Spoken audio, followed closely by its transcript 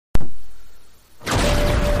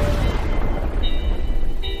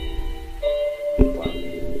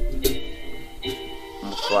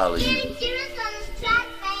follow you.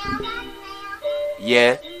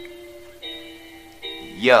 Yeah.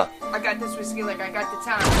 Yeah. I got this whiskey like I got the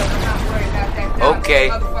time, but I'm not worried about that diamond. Okay.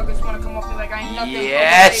 Motherfuckers wanna come off me like I ain't nothing.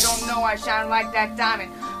 Yes. They don't know I shine like that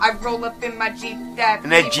diamond. I roll up in my Jeep that In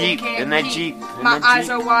that people Jeep, can't in that keep. Jeep, in My that eyes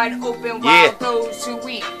Jeep. are wide open Yeah. while those who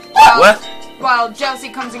weep. What? While jealousy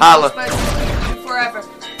comes and Holla. goes, but it's forever.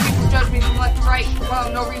 People judge me from left to right.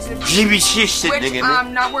 Well, no reason. GB shit, Which nigga.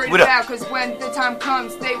 I'm not worried What up? about, cause when the time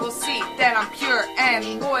comes, they will see that I'm pure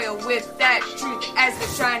and loyal with that truth. As the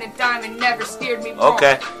shining diamond never steered me wrong.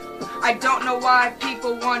 Okay. I don't know why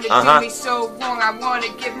people want to do me so wrong. I want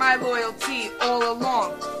to give my loyalty all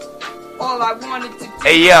along. All I wanted to do.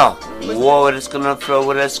 Hey yo, what is gonna throw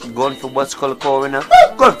with us? Going for what's called a corner.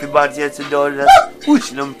 Going for body at the door.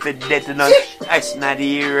 Pushing them for death and not. That's not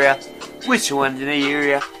the area. Which one's in the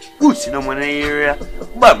area? Pushing them in the area.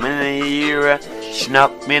 Bum in the area.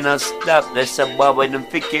 Snap me no stop. That's a baba in the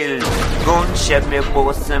pickle. Gunshot me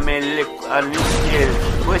boss and me lick on the scale.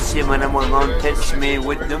 What's him and I'm gonna touch me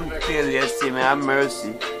with them pill. You see me, have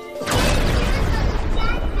mercy.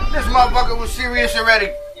 This motherfucker was serious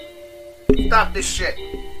already. Stop this shit.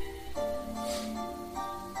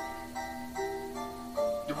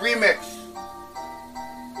 The remix.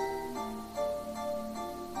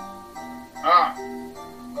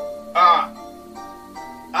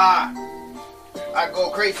 I go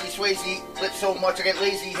crazy, Swayze, lit so much I get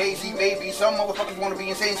lazy, hazy, baby. Some motherfuckers wanna be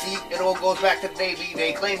insane, see, it all goes back to baby.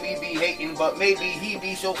 They claim me be hating, but maybe he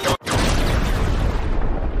be so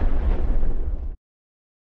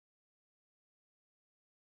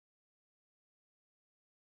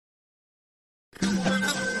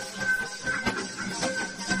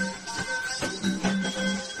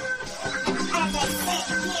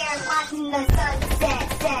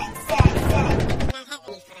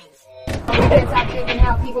Stop thinking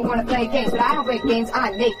how people wanna play games, but I don't break games,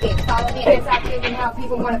 I make games. Follow me. Stop thinking how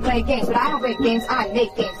people wanna play games, but I don't break games, I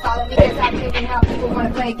make games. Follow me. Stop thinking how people wanna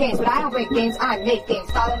play games, but I don't break games, I make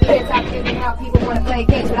games. Follow me. Stop thinking how people wanna play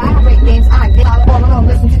games, but I don't break games, I make. All alone,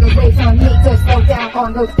 listen to the waves on me to slow down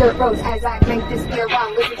on those dirt roads as I drink this beer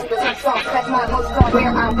while listen to the same songs. That's my most strong. Where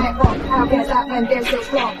I'm at wrong. How can I stop when they're so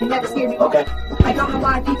strong? You never steer me wrong. Okay. I don't know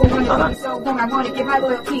why people wanna do so wrong. I wanna give my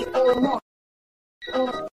loyalty all along.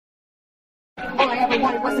 All I ever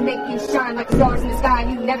wanted was to make you shine like the stars in the sky.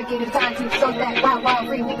 You never gave me the time to show that wild, wild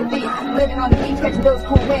free we could be. Living on the beach, catching those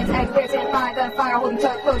cool winds. As we're sitting by the fire, holding each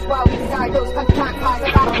other close while we decide those country time highs.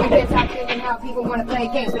 I don't break games, I'm thinking how people wanna play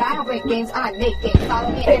games, but I don't break games, I make games.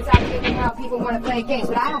 Follow me. I'm thinking how people wanna play games,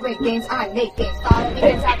 but I don't break games, I make games. Follow me.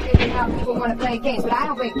 I'm thinking how people wanna play games, but I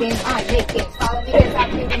don't break games, I make games. Follow me.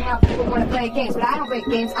 I'm thinking how people wanna play games, but I don't break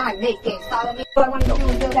games, I make games. Follow me. All I wanna do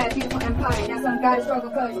is build that beautiful empire. Now some guys struggle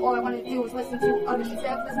cause all I wanna do is listen to others.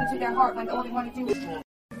 Listen to their heart when the only one to do is But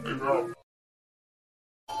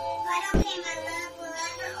okay, my love will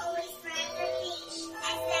ever, always, forever be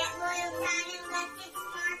as that loyal diamond left its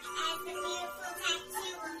mark, as the beautiful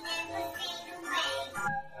tattoo will never fade away.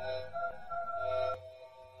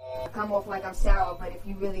 I come off like I'm sour, but if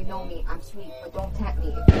you really know me, I'm sweet. But don't tap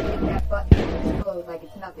me. If you hit that button, it'll explode like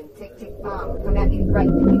it's nothing. Tick, tick, bomb. Come at me right,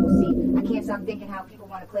 then you will see. I can't stop thinking how people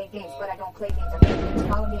want to play games, but I don't play games. I make games.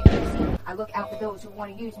 Follow me and you see. I look out for those who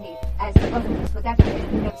want to use me as the puzzle piece, but that's okay.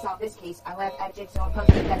 You never solve this case. I laugh at jigsaw and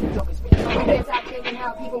puzzle. That's the Joker's face. I stop thinking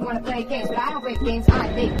how people want to play games, but I don't break games. I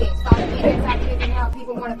make games. Follow me. Stop thinking how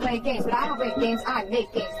people want to play games, but I don't break games. I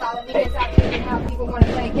make games. Follow me. Stop thinking how people want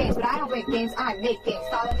to play games, but I don't break games. I make games.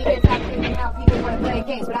 Follow me. Stop thinking how people want to play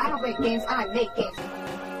games, but I don't break games. I make games.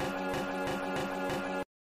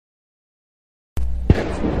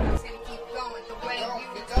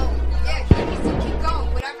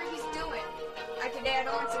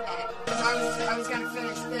 I was gonna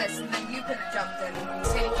finish this, and then you could have jumped in.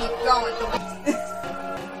 It's gonna keep going.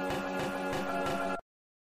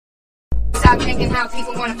 Stop thinking how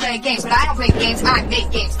people wanna play games, but I don't play games, I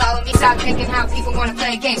make games. Follow me. Stop thinking how people wanna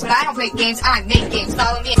play games, but I don't play games, I make games.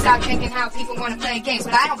 Follow me. Stop thinking how people wanna play games,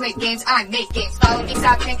 but I don't play games, I make games. Follow me.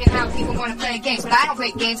 Stop thinking how people wanna play games, but I don't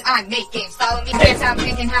play games, I make games. Follow me. Stop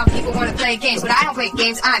thinking how people wanna play games, but I don't play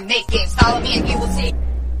games, I make games. Follow me and you will see.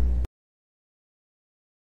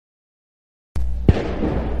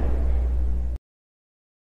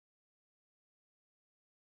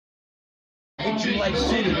 Hit you like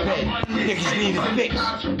shit in bed. Niggas need a fix.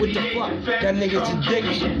 What the fuck? That niggas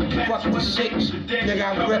addiction. Fuck the six. Nigga,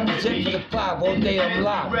 I represent for the 5 all day. I'm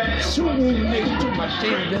live. Sue niggas to my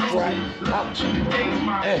team. That's right. Out.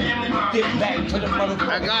 Dip back to the motherfucker.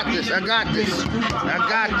 I got this.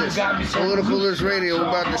 Politicalist Radio. We're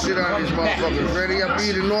about to sit on these motherfuckers. Ready? I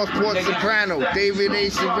be the Northport Soprano. David A.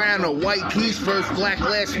 Serrano. White keys first, black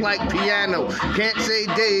last like piano. Can't say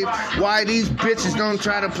Dave. Why these bitches don't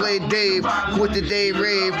try to play Dave? Quit the day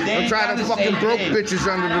rave. I'm trying to fucking broke bitches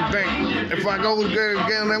under the bank. If I go good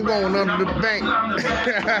again, I'm going under the bank.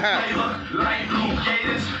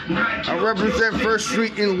 I represent First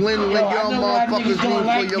Street in Lynn. Y'all motherfuckers lean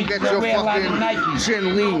for you'll get your fucking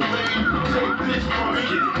chin lean.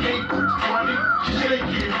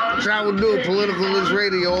 That's how we do Politicalist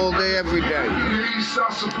Radio all day, every day.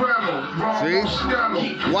 See?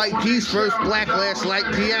 White keys first, black last like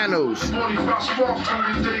pianos.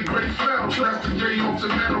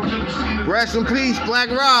 Rest in peace, Black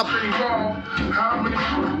Rob.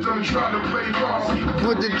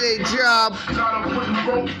 Put the day job.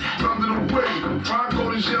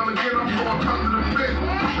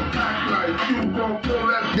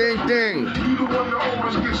 Ding ding.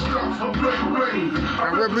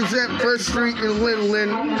 I represent First Street in Lynn.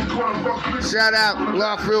 Shout out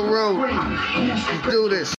Lockfield Road. Let's do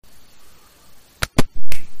this.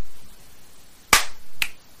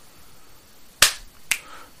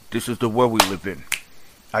 This is the world we live in.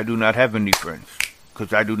 I do not have any friends,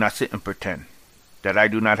 because I do not sit and pretend that I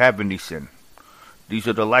do not have any sin. These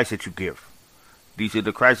are the lies that you give. These are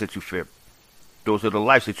the cries that you fib. Those are the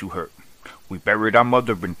lives that you hurt. We buried our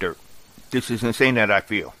mother in dirt. This is insane that I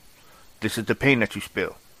feel. This is the pain that you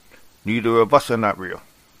spill. Neither of us are not real.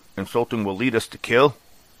 Insulting will lead us to kill.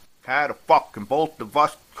 How the fuck can both of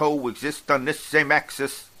us coexist on this same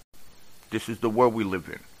axis? This is the world we live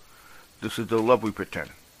in. This is the love we pretend.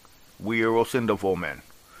 We are all sinned of all men.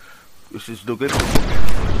 This is the good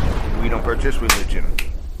men. We don't purchase religion,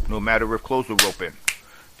 no matter if clothes are open.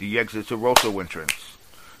 The exits are also entrance.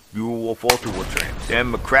 You will fall to a trance.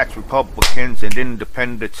 Democrats, Republicans, and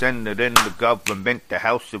Independents, Senate and the government, the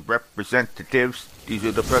House of Representatives. These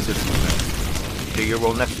are the presidents. They are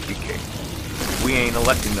all next to be king. We ain't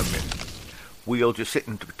electing them in. We all just sit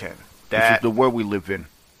and pretend. This is the world we live in.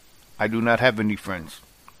 I do not have any friends,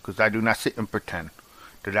 because I do not sit and pretend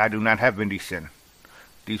that I do not have any sin.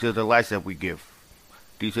 These are the lies that we give.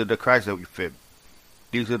 These are the cries that we fib.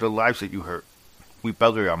 These are the lives that you hurt. We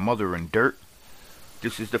bury our mother in dirt.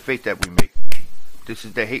 This is the fate that we make. This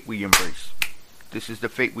is the hate we embrace. This is the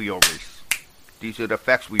fate we erase. These are the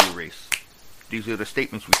facts we erase. These are the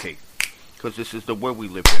statements we take. Cause this is the world we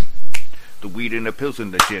live in. The weed and the pills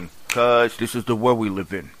and the gin. Cause this is the world we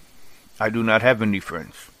live in. I do not have any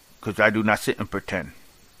friends. Cause I do not sit and pretend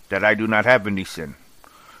that I do not have any sin.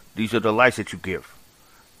 These are the lies that you give.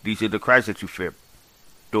 These are the cries that you fib.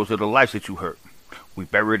 Those are the lives that you hurt. We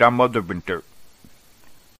buried our mother in dirt.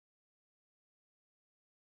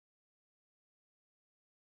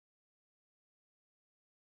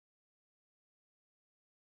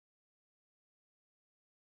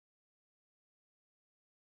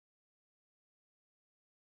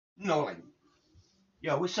 No, like,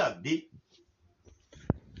 yo, what's up, D?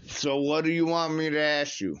 So what do you want me to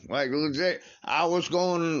ask you? Like, legit, I was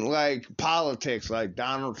going, like, politics, like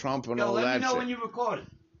Donald Trump and all that shit. Let me know when you record it.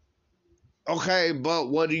 Okay, but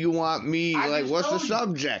what do you want me, like, what's the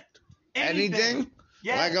subject? Anything?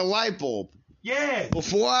 Yeah. Like a light bulb? Yeah.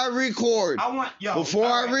 Before I record. Before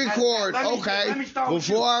I record,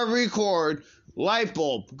 light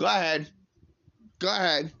bulb. Go ahead.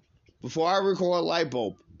 Before I record, light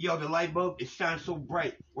bulb. Yo, the light bulb, it shines so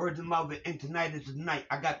bright. Words of mouth, and tonight is the night.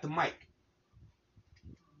 I got the mic.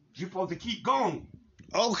 You're supposed to keep going.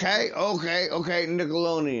 Okay.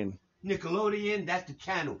 Nickelodeon. Nickelodeon, that's the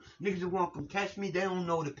channel. Niggas that want to catch me, they don't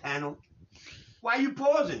know the panel. Why you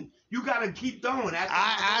pausing? You gotta keep going.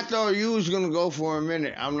 I thought you was gonna go for a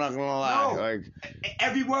minute. I'm not gonna lie. No. Like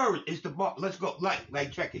every word is the bar. Let's go.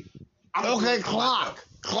 Like check it. Okay, clock.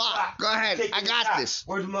 Go ahead. I got this.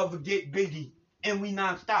 Words of mother get busy. And we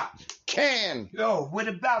non-stop. Can. Yo, what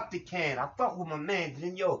about the can? I fuck with my mans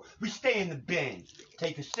and yo, we stay in the band.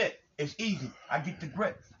 Take a sip. It's easy. I get the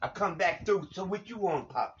grip. I come back through. So what you on,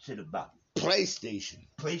 Pop? Shit about? PlayStation.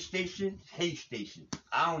 Haze station.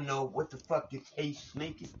 I don't know what the fuck is Haze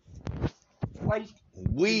making. What?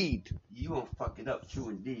 Weed. You gonna fuck it up, true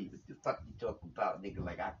indeed. What the fuck you talking about, nigga?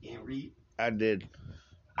 Like I can't read? I did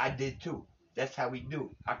too. That's how we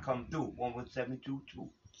do. I come through 11722.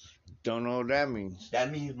 Don't know what that means.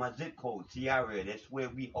 That means my zip code, Sierra. That's where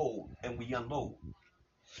we hold and we unload.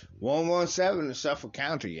 117 in Suffolk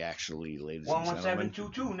County, actually, ladies and gentlemen.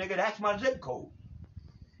 11722, nigga. That's my zip code.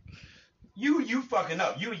 You fucking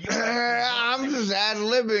up. You. I'm just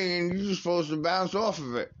ad-libbing, and you're supposed to bounce off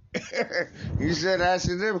of it. You said that's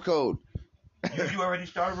the zip code. You already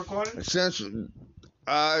started recording? Since,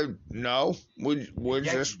 no, we're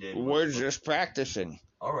just practicing.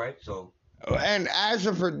 All right, so. And as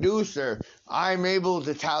a producer, I'm able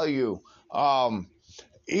to tell you,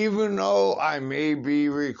 even though I may be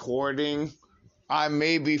recording, I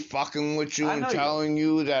may be fucking with you and telling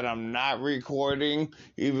you that I'm not recording,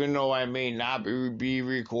 even though I may not be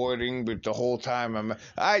recording, but the whole time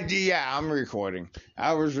I'm recording.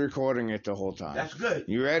 I was recording it the whole time. That's good.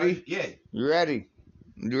 You ready? Yeah. You ready?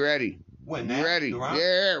 When, You man? ready? Around?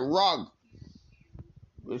 Yeah, rug.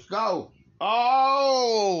 Let's go.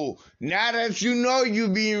 Oh, now that you know you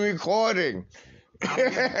being recording. Now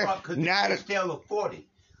that still afford it.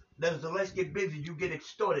 Let's get busy. You get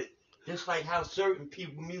extorted, just like how certain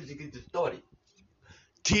people music is distorted.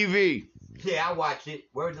 TV. Yeah, I watch it.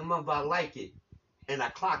 Word of mother, I like it, and I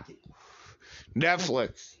clock it.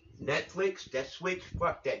 Netflix. That switch,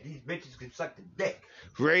 fuck that. These bitches can suck the dick.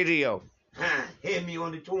 Radio. Hear me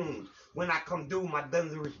on the tunes. When I come through, my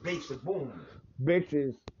thunderous bass will boom.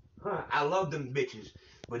 Bitches. I love them bitches.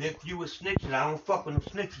 But if you a snitching, I don't fuck with them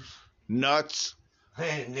snitches. Nuts.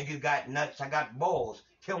 Hey, niggas got nuts, I got balls.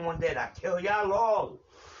 Kill one dead, I kill y'all all.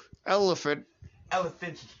 Elephant.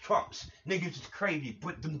 Elephants is trumps. Niggas is crazy.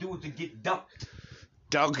 Put them dudes to get dumped.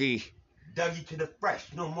 Dougie. Dougie to the fresh.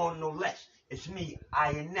 No more, no less. It's me,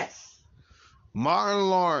 INS. Martin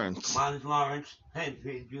Lawrence. Martin Lawrence. Hey,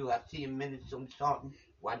 I see a minute, something starting.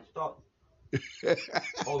 Why it starting?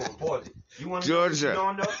 Hold on, pause it. You want to Georgia.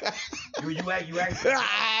 You act. I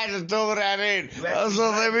had to throw that in.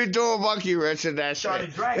 Also, let me throw a monkey wrench in that Started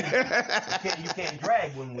shit. dragging. You can't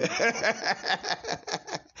drag when we. I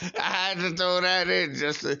had to throw that in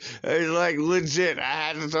it's like legit. I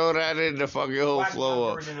had to throw that in the fucking whole flow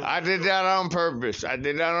up. I did that on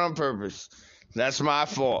purpose. That's my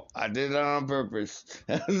fault. I did that on purpose.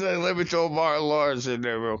 Let me throw Martin Lawrence in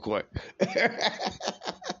there real quick.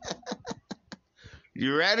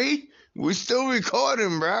 You ready? We still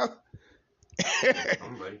recording, bro.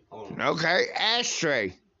 I'm ready. Hold on. Okay,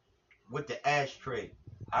 ashtray. With the ashtray.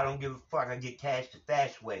 I don't give a fuck. I get cash the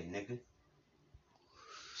fast way, nigga.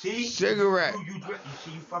 See? Cigarette. You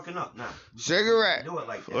see, you fucking up now. Cigarette. Do it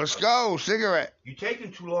like that. Let's bro. go. Cigarette. You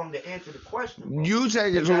taking too long to answer the question, bro. You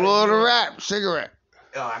taking too long to rap. Cigarette.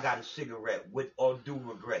 I got a cigarette with all due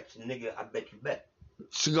regrets. Nigga, I bet you bet.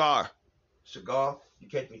 Cigar. Cigar? You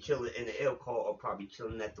catch me chilling in the L car or probably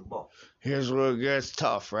chilling at the bar. Here's where it gets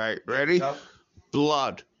tough, right? Ready? Tough?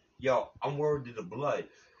 Blood. Yo, I'm worried to the blood.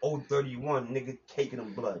 Old 31, nigga, taking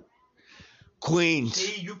them blood. Queens.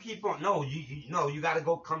 See, you keep on. No, you gotta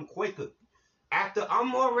go come quicker. After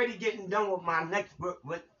I'm already getting done with my next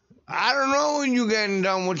with I don't know when you getting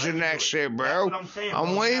done with your next shit, bro. That's what I'm saying, I'm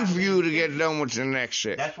bro. waiting for you to get done with your next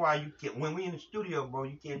shit. That's why you can't. When we in the studio, bro,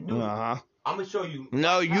 you can't do it. Uh-huh. I'm gonna show you.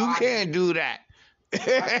 No, you can't do that.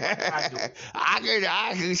 I do it.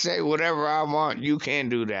 I can say whatever I want. You can't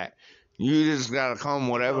do that. You just gotta come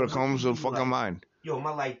whatever comes to fucking mind. Yo,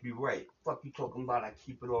 my life be right. Fuck you talking about? I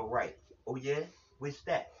keep it all right. Oh yeah, what's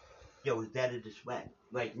that? Yo, is that a swag?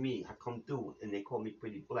 Like me, I come through and they call me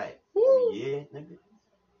pretty black. Woo. Oh yeah, nigga.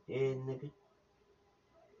 Yeah, nigga.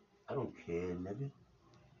 I don't care, nigga.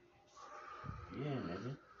 Yeah,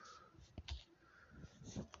 nigga.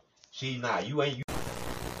 See, nah, you ain't.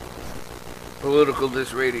 Political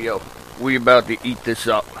This Radio. We about to eat this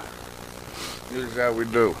up. This is how we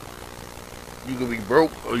do. You could be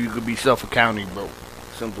broke or you could be Suffolk County broke.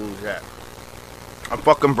 Simple as that. I'm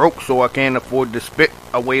fucking broke so I can't afford to spit.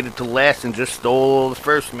 I waited till last and just stole all the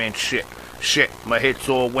first man shit. My hits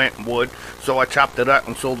all went wood, so I chopped it up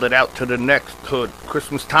and sold it out to the next hood.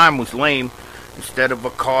 Christmas time was lame. Instead of a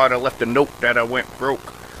card, I left a note that I went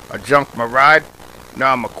broke. I junked my ride.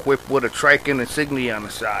 Now I'm equipped with a trike and insignia on the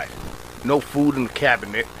side. No food in the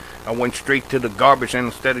cabinet. I went straight to the garbage and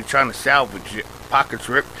instead of trying to salvage it. Pockets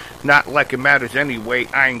ripped. Not like it matters anyway.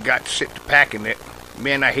 I ain't got shit to pack in it.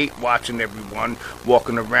 Man, I hate watching everyone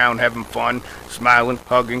walking around having fun, smiling,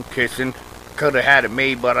 hugging, kissing. Coulda had it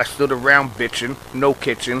made, but I stood around bitching. No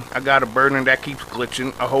kitchen. I got a burner that keeps glitching.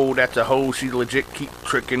 A hoe that's a hoe. She legit keep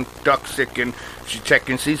tricking. Duck sicking. She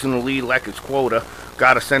checking seasonally like it's quota.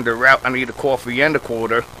 Gotta send her out. I need a coffee and a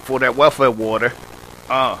quarter for that welfare water.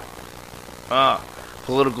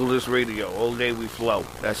 Political This Radio. All day we flow.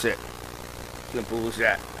 That's it. Simple as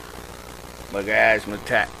that. Like an asthma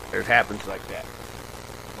attack. It happens like that.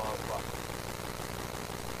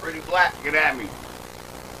 Pretty black, get at me.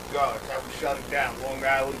 God, that's how we shut it down. Long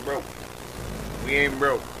Island broke. We ain't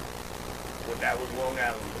broke. But that was Long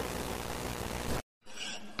Island broke.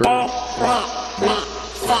 I'm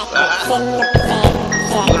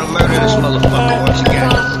gonna murder this motherfucker once again.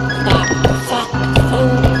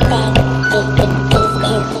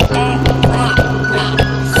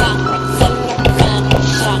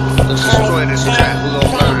 Let's destroy this trap. We're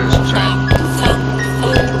gonna murder this trap.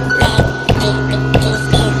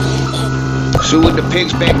 So with the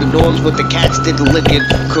pigs bag the dogs, but the cats did the licking.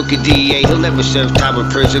 Crooked DEA, he'll never serve time in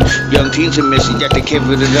prison. Young teens are missing, yet they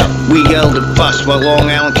covered it up. We yelled and fussed while Long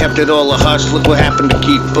Island kept it all a hush. Look what happened to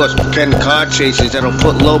Keith Bush. Pretend car chasers that'll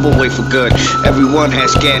put Loeb away for good. Everyone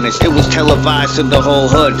has scanners, it was televised to the whole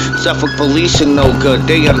hood. Suffolk police are no good,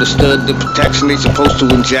 they understood the protection they supposed to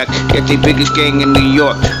inject. Yet they biggest gang in New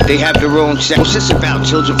York, they have their own sex. What's this about?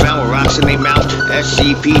 Children found with rocks in their mouth.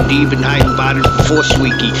 SCPD been hiding bodies before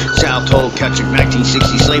Sweeky. South Hole, Ketchick,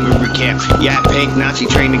 1960 slavery camp. Yap Hank, Nazi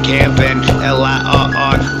training camp, and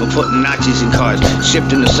LIRR were putting Nazis in cars.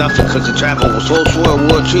 Shipped into Suffolk cause the travel was post-World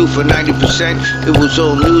War II for 90%. It was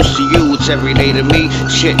old news to you, it's everyday to me.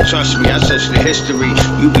 Shit, trust me, I searched the history.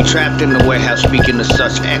 You be trapped in the warehouse speaking of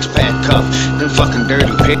such expat cuff. Them fucking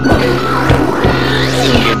dirty pig.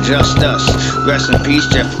 It'll get just us. Rest in peace,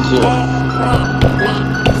 Jeff McClure.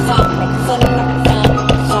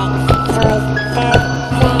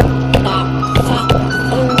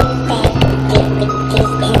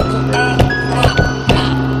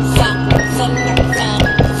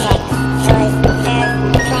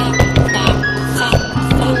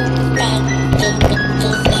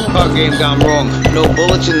 Game gone wrong. No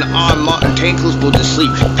bullets in the arm. Martin Tankless was asleep.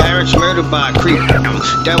 Parents murdered by a creep.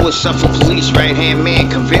 That was Suffolk police right hand man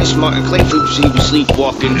convinced Martin Clayford he was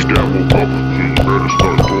sleepwalking.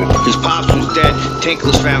 His pops was dead.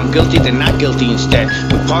 Tankless found guilty, then not guilty instead.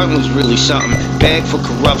 But Martin was really something. Bag for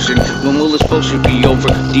corruption. When will it supposed to be over?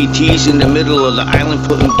 DT's in the middle of the island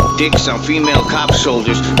putting dicks on female cops'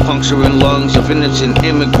 shoulders. Puncturing lungs of innocent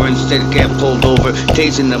immigrants that get pulled over.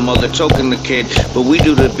 Tasing the mother, choking the kid. But we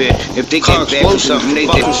do the bit. If they get back for something, they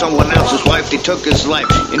did someone else's wife, they took his life,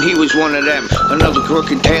 and he was one of them. Another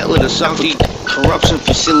crook and tail of the Suffolk corruption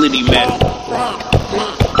facility man.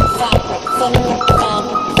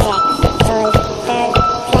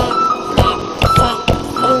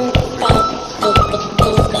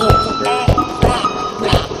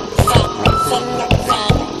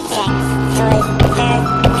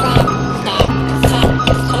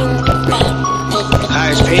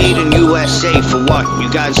 Paid in USA for what? You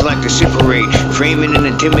guys like to separate, framing and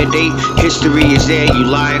intimidate. History is there, you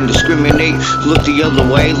lie and discriminate. Look the other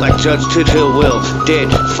way like Judge Tidhill will. Dead,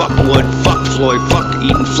 fuck Wood, fuck Floyd, fuck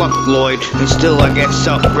Eaton, fuck Lloyd. And still I get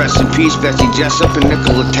up. Rest in peace, Betsy Jessup and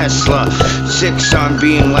Nikola Tesla. 6 on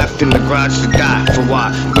being left in the garage to die. For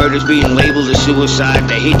why? Murders being labeled as suicide.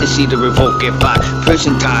 They hate to see the revolt get by.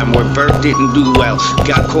 Prison time where Burke didn't do well.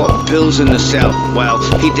 Got caught with pills in the cell. Well,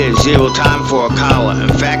 he did 0 time for a collar. In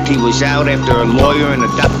fact, he was out after a lawyer and a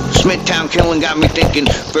doctor. Smithtown killing got me thinking.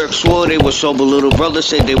 Burke swore they were sober. Little brother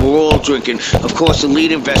said they were all drinking. Of course, the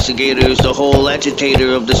lead investigator is the whole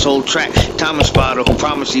agitator of this whole track. Thomas Spotter, who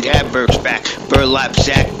promised he'd have Burke's back. Burlap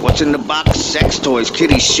sack. What's in the box? Sex toys,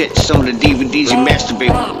 kitty shit, some of the DVDs you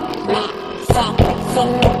masturbate.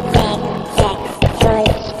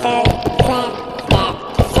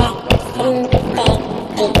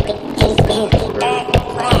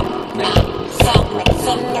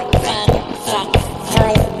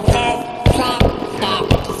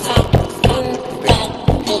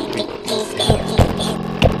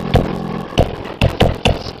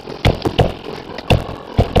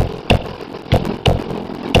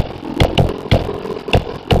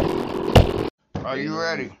 Are you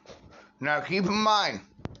ready? Now keep in mind,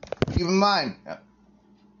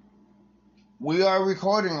 we are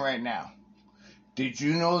recording right now. Did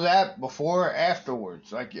you know that before or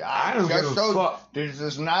afterwards? Like, I don't give a fuck. This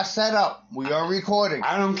is not set up. We are recording.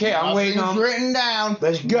 I don't care. I'm waiting on. Nothing's written down.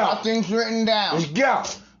 Let's go. Nothing's written down. Let's go.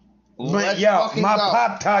 Let's Yo, fucking my go.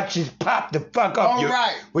 Pop Tarts is popped the fuck up. All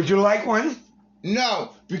right. Would you like one?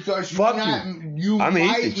 No, because Fuck you I'm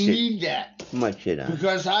might eating shit. need that. Much shit on.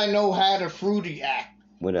 Because I know how to fruity act.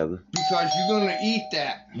 Whatever. Because you're gonna eat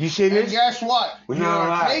that. You see And this? guess what? We're You're not gonna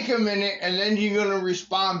allowed. take a minute and then you're gonna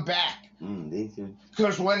respond back. These are.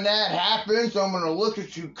 Because when that happens, I'm gonna look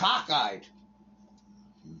at you cockeyed.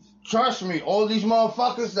 Trust me, all these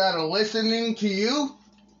motherfuckers that are listening to you,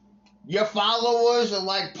 your followers are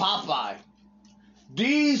like Popeye.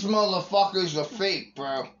 These motherfuckers are fake,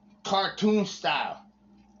 bro. Cartoon style.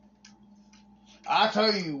 I'll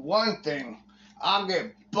tell you one thing. I'll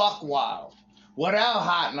get buck wild. without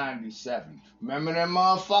Hot 97. Remember them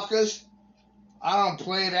motherfuckers? I don't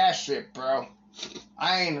play that shit, bro.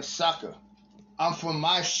 I ain't a sucker. I'm for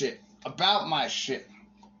my shit, about my shit.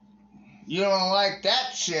 You don't like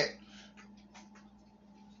that shit?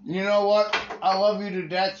 You know what? I love you to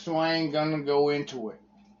death, so I ain't gonna go into it.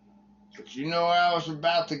 But you know I was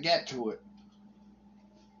about to get to it.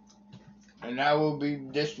 And that will be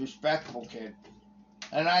disrespectful, kid.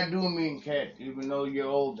 And I do mean kid, even though you're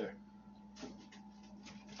older.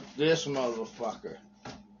 This motherfucker.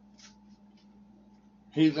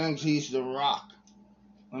 He thinks he's the Rock.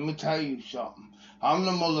 Let me tell you something. I'm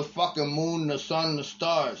the motherfucking moon, the sun, the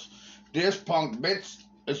stars. This punk bitch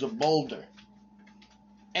is a boulder.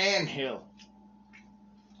 And hill.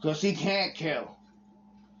 Because he can't kill.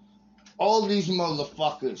 All these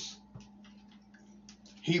motherfuckers.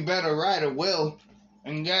 He better write a will.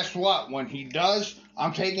 And guess what? When he does,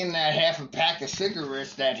 I'm taking that half a pack of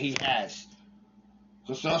cigarettes that he has.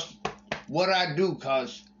 Because that's what I do,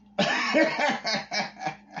 cuz.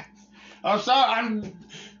 I'm sorry,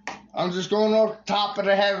 I'm just going off the top of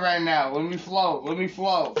the head right now. Let me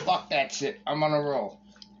flow. Fuck that shit. I'm on a roll.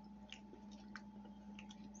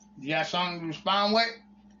 You got something to respond with?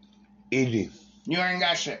 Easy. You ain't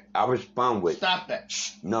got shit. I respond with. Stop that.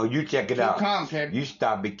 No, you check it Too out. calm, kid. You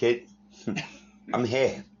stop it, kid. I'm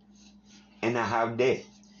here. And I have this.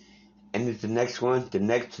 And it's the next one, the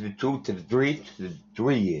next to the 2, to the 3, to the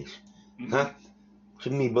 3 years. Huh? To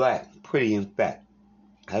me, black, pretty and fat.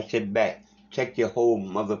 I sit back, check your whole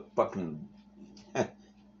motherfucking...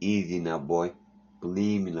 Easy now, boy.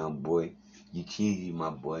 Believe me now, boy. You cheesy, my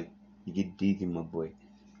boy. You get easy, my boy.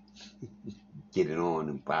 Get it on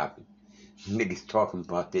and poppin'. Niggas talking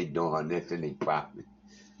about they doing this and they poppin'.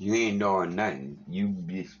 You ain't doing nothing. You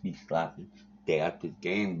just be slopping. Stay out this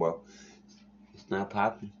game, bro. It's not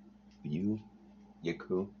poppin'. You, your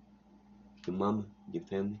crew, your mama, your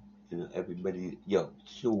family, and everybody. Yo,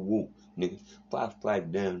 so woo, nigga.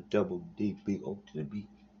 5 down, double D, big O to the B.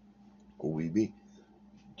 OVB.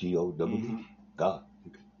 G-O-W-B. God.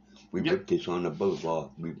 We put this on the boulevard.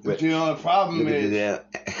 But you know the problem is,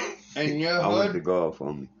 in your I want hood, to go off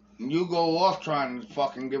on me. you go off trying to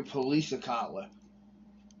fucking give police a collar.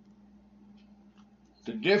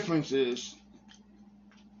 The difference is,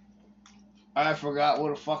 I forgot what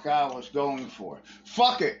the fuck I was going for.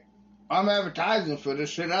 Fuck it. I'm advertising for this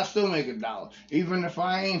shit. I still make $1. Even if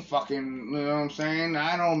I ain't fucking, you know what I'm saying?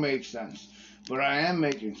 I don't make sense. But I am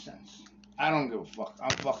making sense. I don't give a fuck. I'm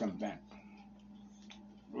fucking bent.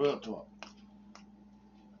 Real talk.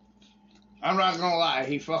 I'm not gonna lie.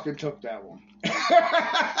 He fucking took that one.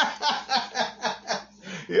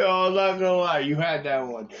 Yo, I'm not gonna lie, you had that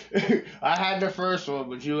one. I had the first one,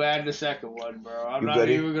 but you had the second one, bro. I'm not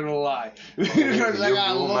even gonna lie. Because I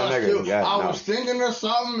got lost too. I was thinking of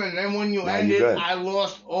something, and then when you ended, I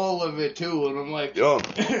lost all of it too. And I'm like, yo,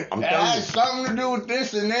 it has something to do with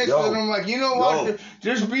this and this. And I'm like, you know what?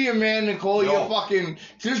 Just be a man and call your fucking.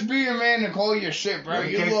 Just be a man and call your shit, bro.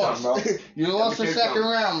 You lost. You lost the second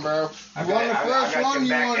round, bro. You won the first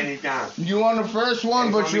one. You won the first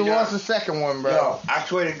one, but you lost the second one, bro. Yo, I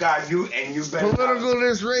swear to God, you better.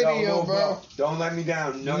 Politicalist radio, bro. Don't let me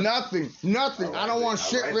down. No. Nothing. I don't want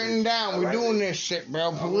shit written down. We're doing this shit,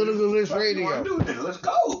 bro. Politicalist radio. Let's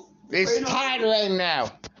go. It's tired right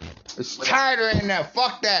now. It's tired right now.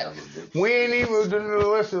 Fuck that. We ain't even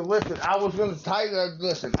listen. I was gonna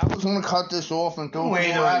I was gonna cut this off and do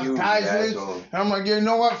advertisements. And I'm like, you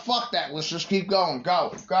know what? Fuck that. Let's just keep going.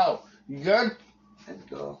 Go. You good? Let's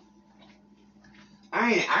go.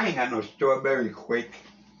 I ain't got no strawberry quick.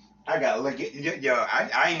 I got look at yo.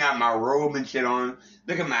 I ain't got my robe and shit on.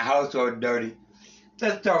 Look at my house all dirty.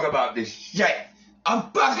 Let's talk about this shit.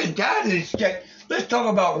 I'm fucking tired of this shit. Let's talk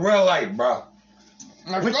about real life, bro.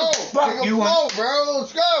 Let's what go. The fuck Take a you flow, want? bro.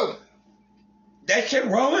 Let's go. That shit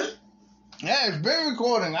rolling? Yeah, it's been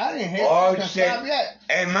recording. I didn't hit stop yet.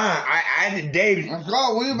 Hey, man, I did David. Let's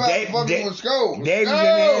go. We about to fucking let's go. David's in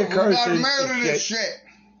there cursing. We gotta murder this shit.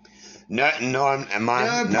 No, am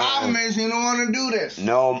I? The problem is you don't want to do this.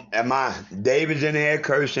 No, am I? David's in there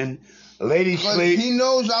cursing. Lady sleep. He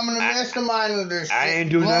knows I'm in the mastermind of this shit. I ain't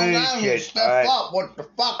do none of this shit. Step up. What the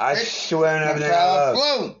fuck, I bitch? swear on everything I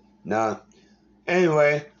love. No.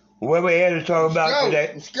 Anyway, what we're here to talk about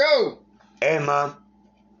today. Let's go. Hey, Mom.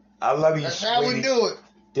 I love you, That's how we do it.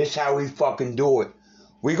 This how we fucking do it.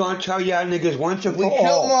 We gonna tell y'all niggas once and for all. We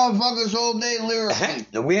kill motherfuckers all day lyrically.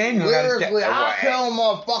 We ain't lyrically. I kill a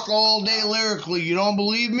motherfucker all day lyrically. You don't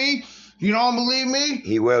believe me? You don't believe me?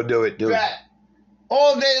 He will do it, dude.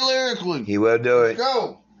 All day lyrically. He will do it. Let's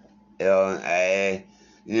go. Yo,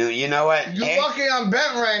 You know what? You're Hey, lucky I'm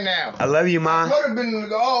bent right now. I love you, I Mom. could have been.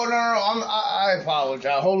 Oh no. I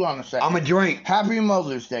apologize. Hold on a second. I'm a drink. Happy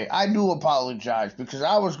Mother's Day. I do apologize because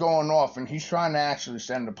I was going off and he's trying to actually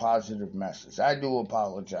send a positive message. I do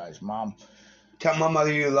apologize, Mom. Tell my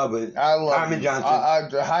mother you love her. I love Carmen you.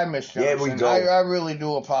 Johnson. Hi, Miss Johnson. There we go. I really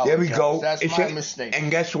do apologize. There we go. That's It's my a- mistake. And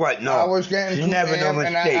guess what? No. I was getting It's too never no amped,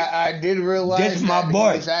 and mistake. I did realize This is my that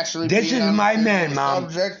boy. he was actually This being is on my the man, Mom.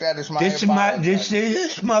 subject. That is my This apologies.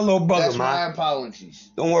 is my little brother, That's my Mom. apologies.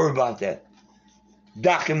 Don't worry about that.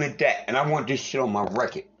 Document that, and I want this shit on my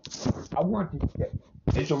record. I want this shit.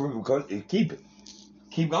 It's a record. Keep it.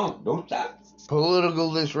 Keep going. Don't stop. Political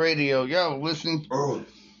This Radio. Yo, listen. Early.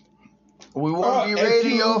 We won't be if radio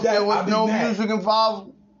you if there that, was I'll be no back. music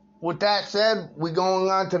involved. With that said, we going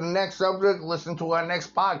on to the next subject. Listen to our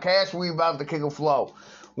next podcast. We about to kick a flow.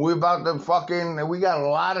 We about to we got a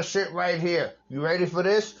lot of shit right here. You ready for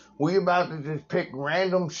this? We about to just pick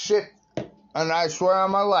random shit. And I swear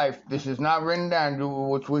on my life, this is not written down,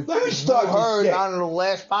 which was Let me start this heard shit. on the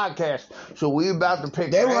last podcast. So we about to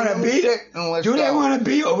pick They want to random beat shit it. and let's Do they go. want to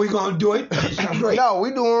beat, or we gonna do it? Straight. No,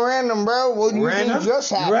 we doing random, bro. What do you Random? think just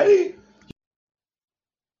happened? You ready?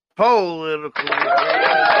 Political.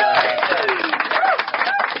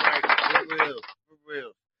 For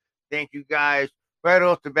real. Thank you guys. Right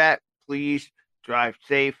off the bat, please drive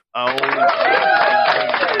safe. Now,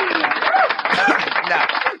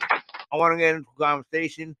 I want to get into a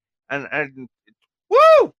conversation, and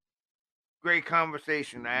woo! Great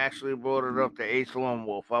conversation. I actually brought it up to Ace Lone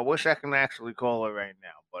Wolf. I wish I can actually call her right now,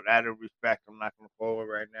 but out of respect, I'm not going to call her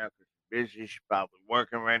right now because she's busy. She's probably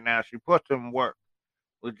working right now. She puts in work.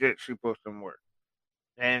 Legit, she puts in work.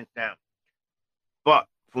 Hands down. But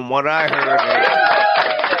from what I heard,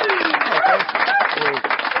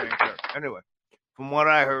 anyway, from what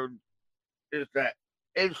I heard is that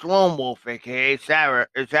Ace Lone Wolf, aka Sarah,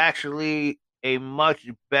 is actually a much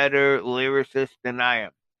better lyricist than I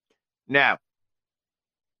am. Now,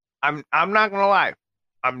 I'm not gonna lie.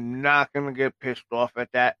 I'm not gonna get pissed off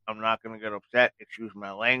at that. I'm not gonna get upset. Excuse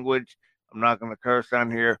my language. I'm not gonna curse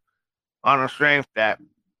on here. On the strength that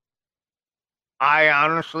I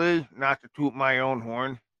honestly, not to toot my own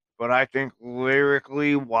horn, but I think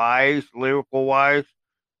lyrical wise,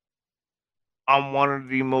 I'm one of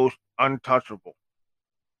the most untouchable.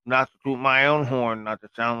 Not to toot my own horn, not to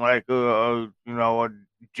sound like a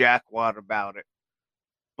jackwad about it.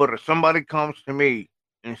 But if somebody comes to me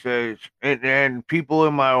and says, and people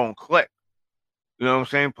in my own clique, you know what I'm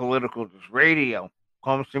saying, political just radio,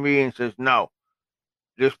 comes to me and says, no,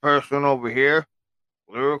 this person over here,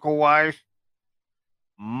 lyrical wise,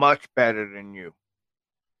 much better than you.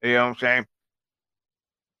 You know what I'm saying?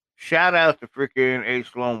 Shout out to freaking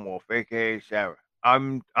Ace Lone Wolf, aka Sarah.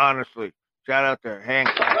 I'm honestly, shout out to her. Hand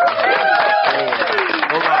clap.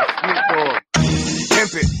 Hold on, Snoop Dogg.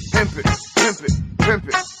 Pimp it.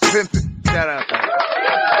 Shout out to her.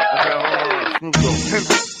 Okay, hold on, Snoop Dogg.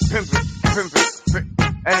 Pimp it.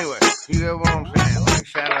 Anyway, you get what I'm saying? Like,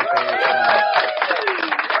 shout out to Ace Lone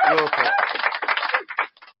Wolf. Real quick.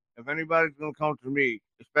 If anybody's gonna come to me,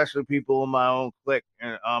 especially people in my own clique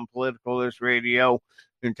and on Political This Radio,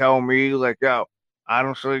 and tell me like, yo,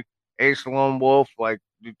 honestly, Ace Lone Wolf, like,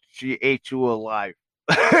 she ate you alive.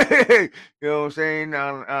 You know what I'm saying?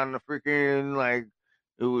 On the freaking, like,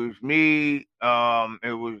 it was me,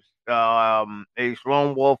 it was Ace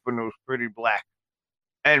Lone Wolf, and it was Pretty Black.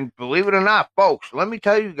 And believe it or not, folks, let me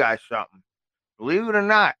tell you guys something. Believe it or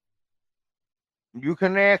not, you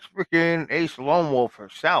can ask freaking Ace Lone Wolf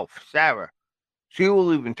herself, Sarah. She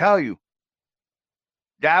will even tell you.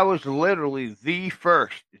 That was literally the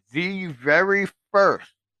very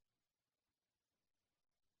first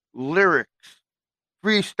lyrics,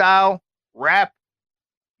 freestyle, rap,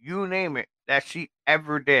 you name it, that she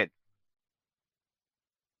ever did.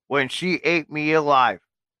 When she ate me alive,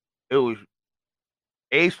 it was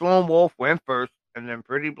Ace Lone Wolf went first, and then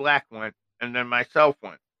Pretty Black went, and then myself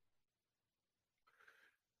went.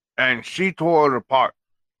 And she tore it apart.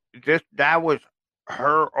 That was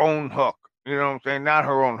her own hook. You know what I'm saying? Not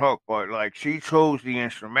her own hook, but like she chose the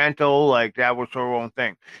instrumental, like that was her own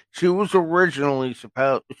thing. She was originally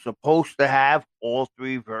supposed to have all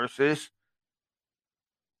three verses.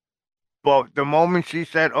 But the moment she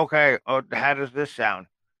said, okay, how does this sound?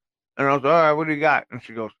 And I was like, all right, what do you got? And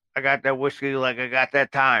she goes, I got that whiskey like I got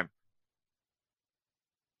that time.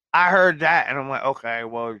 I heard that and I'm like, okay,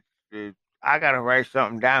 well, I got to write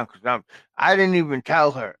something down because I didn't even tell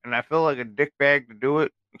her. And I feel like a dickbag to do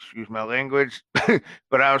it. Excuse my language.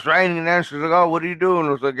 But I was writing it down. She's like, oh, what are you doing?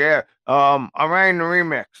 I was like, yeah, I'm writing the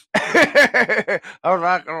remix. I'm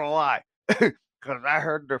not going to lie. because I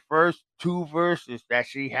heard the first 2 verses that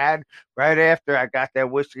she had right after I got that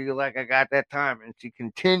whiskey like I got that time, and she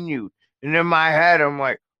continued. And in my head, I'm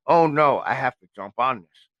like, oh no, I have to jump on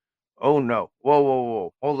this. Oh no,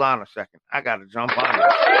 whoa, hold on a second, I gotta jump on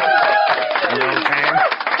this. You know what I'm saying?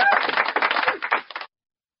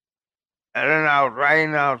 And then I was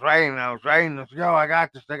writing. I was, yo, I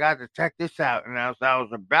got this. I got to check this out. And as I was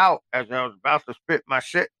about to spit my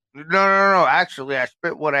shit. No. Actually, I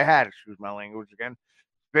spit what I had. Excuse my language again.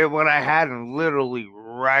 Spit what I had, and literally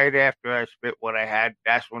right after I spit what I had,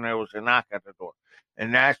 that's when there was a knock at the door.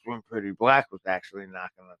 And that's when Pretty Black was actually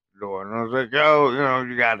knocking at the door. And I was like, yo,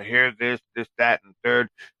 you got to hear this, that, and third.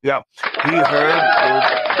 Yo, he heard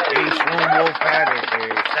Ace Lone Wolf had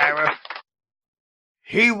it, Sarah.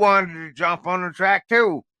 He wanted to jump on the track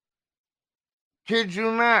too. Kid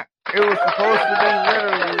you not. It was supposed to be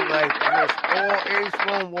literally like just all Ace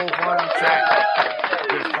Lone Wolf on the track.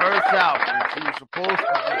 Just herself. And she was supposed to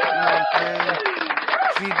just, you know what I'm saying?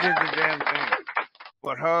 She did the damn thing.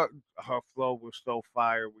 But her flow was so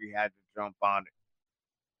fire, we had to jump on it.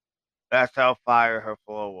 That's how fire her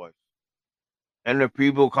flow was. And the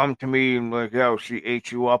people come to me and like, yo, she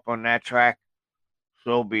ate you up on that track.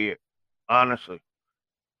 So be it. Honestly.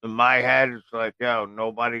 In my head, it's like, yo,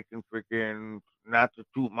 nobody can freaking, not to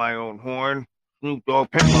toot my own horn, Snoop Dogg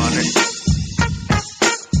pimp on it.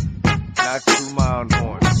 Not to toot my own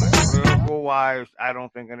horn. Like, lyrical-wise, I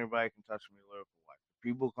don't think anybody can touch me lyrical-wise.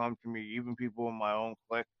 People come to me, even people in my own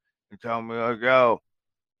clique, and tell me, like, yo,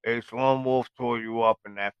 Ace Lone Wolf tore you up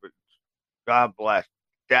in that. God bless.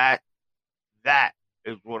 That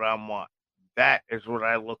is what I want. That is what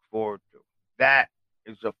I look forward to. That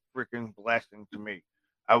is a freaking blessing to me.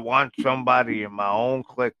 I want somebody in my own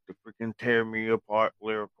clique to freaking tear me apart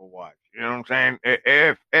lyrical-wise. You know what I'm saying?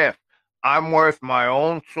 If I'm worth my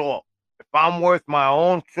own salt, if I'm worth my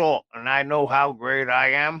own salt and I know how great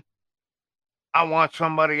I am, I want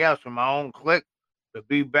somebody else in my own clique to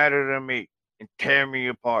be better than me and tear me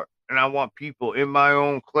apart. And I want people in my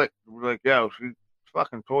own clique to be like, yo, she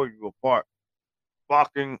fucking tore you apart.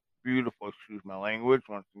 Fucking beautiful. Excuse my language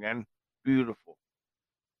once again. Beautiful.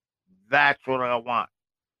 That's what I want.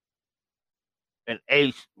 And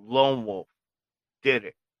Ace Lone Wolf did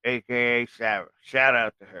it, a.k.a. Sarah. Shout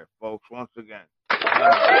out to her, folks, once again. Much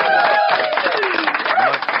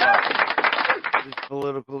love. This is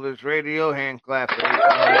Political This Radio. Hand clap for Ace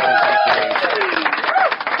Lone Wolf, a.k.a.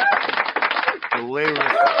 The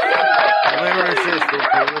lyricist of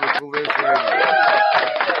Political This Radio.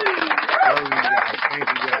 Love you guys. Thank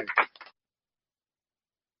you guys.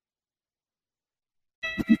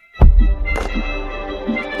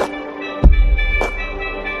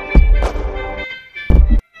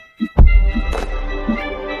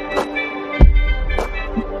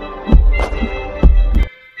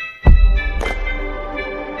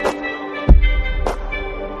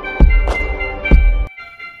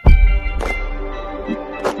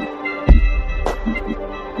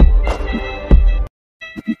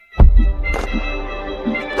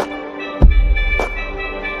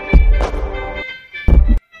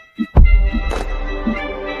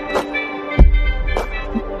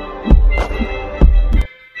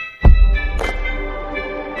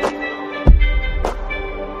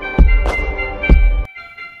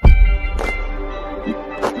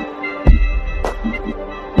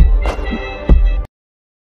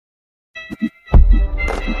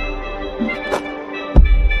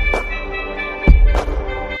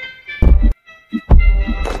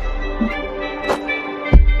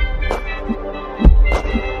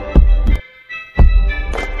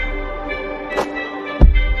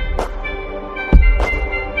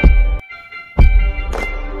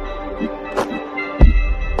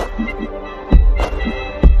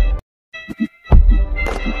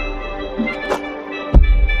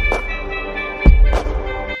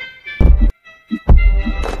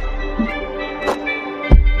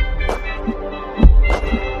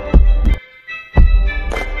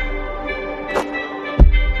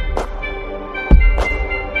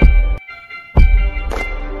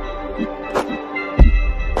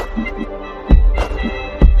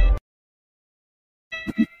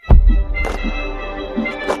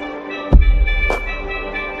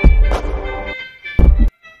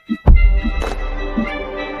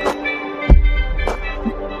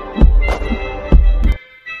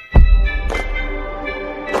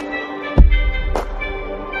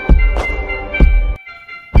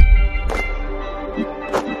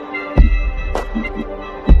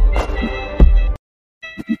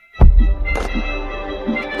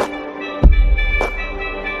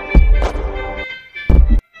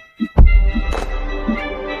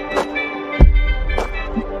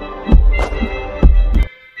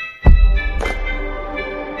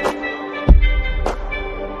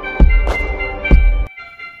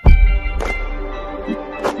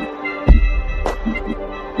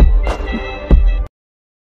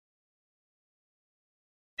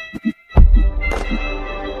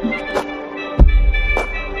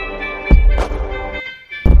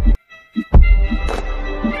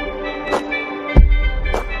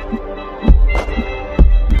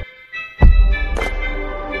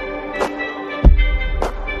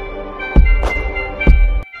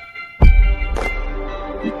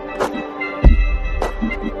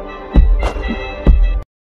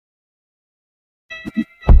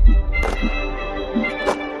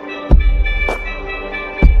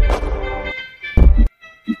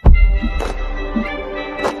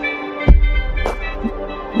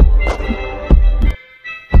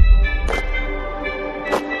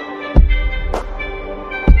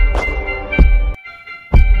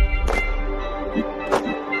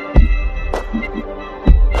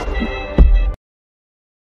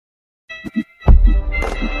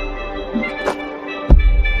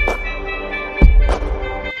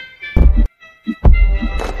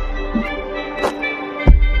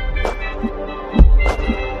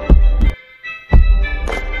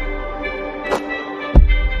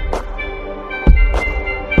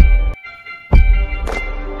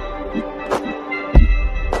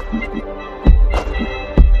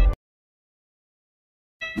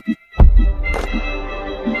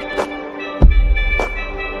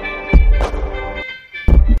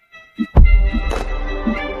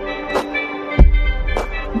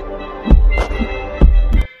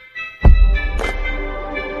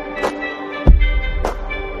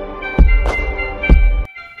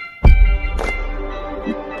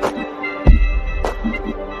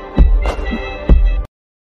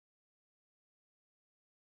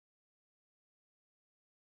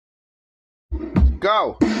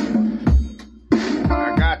 go.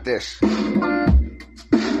 I got this.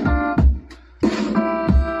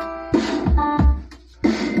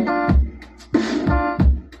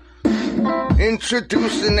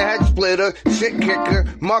 Introducing the head splitter, shit kicker,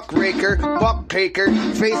 muck raker, buck taker,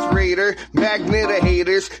 face raider, magnet of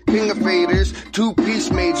haters, king of faders,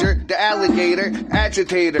 two-piece major, the alligator,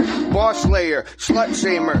 agitator, boss layer, slut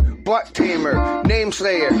shamer, butt tamer, name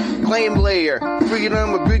slayer, claim layer,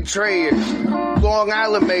 freedom of betrayers, Long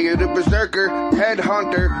Island mayor, the berserker, head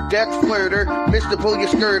hunter, death flirter, Mr. Pull Your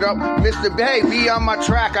Skirt Up, Mr. Hey, be on my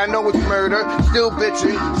track, I know it's murder, still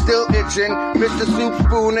bitching, still itching, Mr. Soup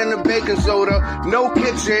Spoon and the baking soda, no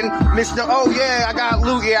kitchen, Mr. Oh yeah,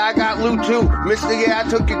 I got loot too, Mr. Yeah, I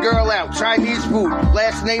took your girl out, Chinese food,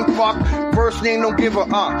 last name fuck, first name don't give a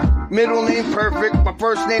middle name perfect, my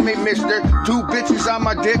first name ain't Mister, two bitches on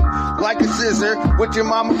my dick, like a scissor, with your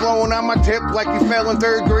mama blowing on my tip, like you fell in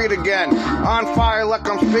third grade again, on fire like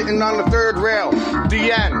I'm spitting on the third rail,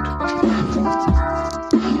 the end.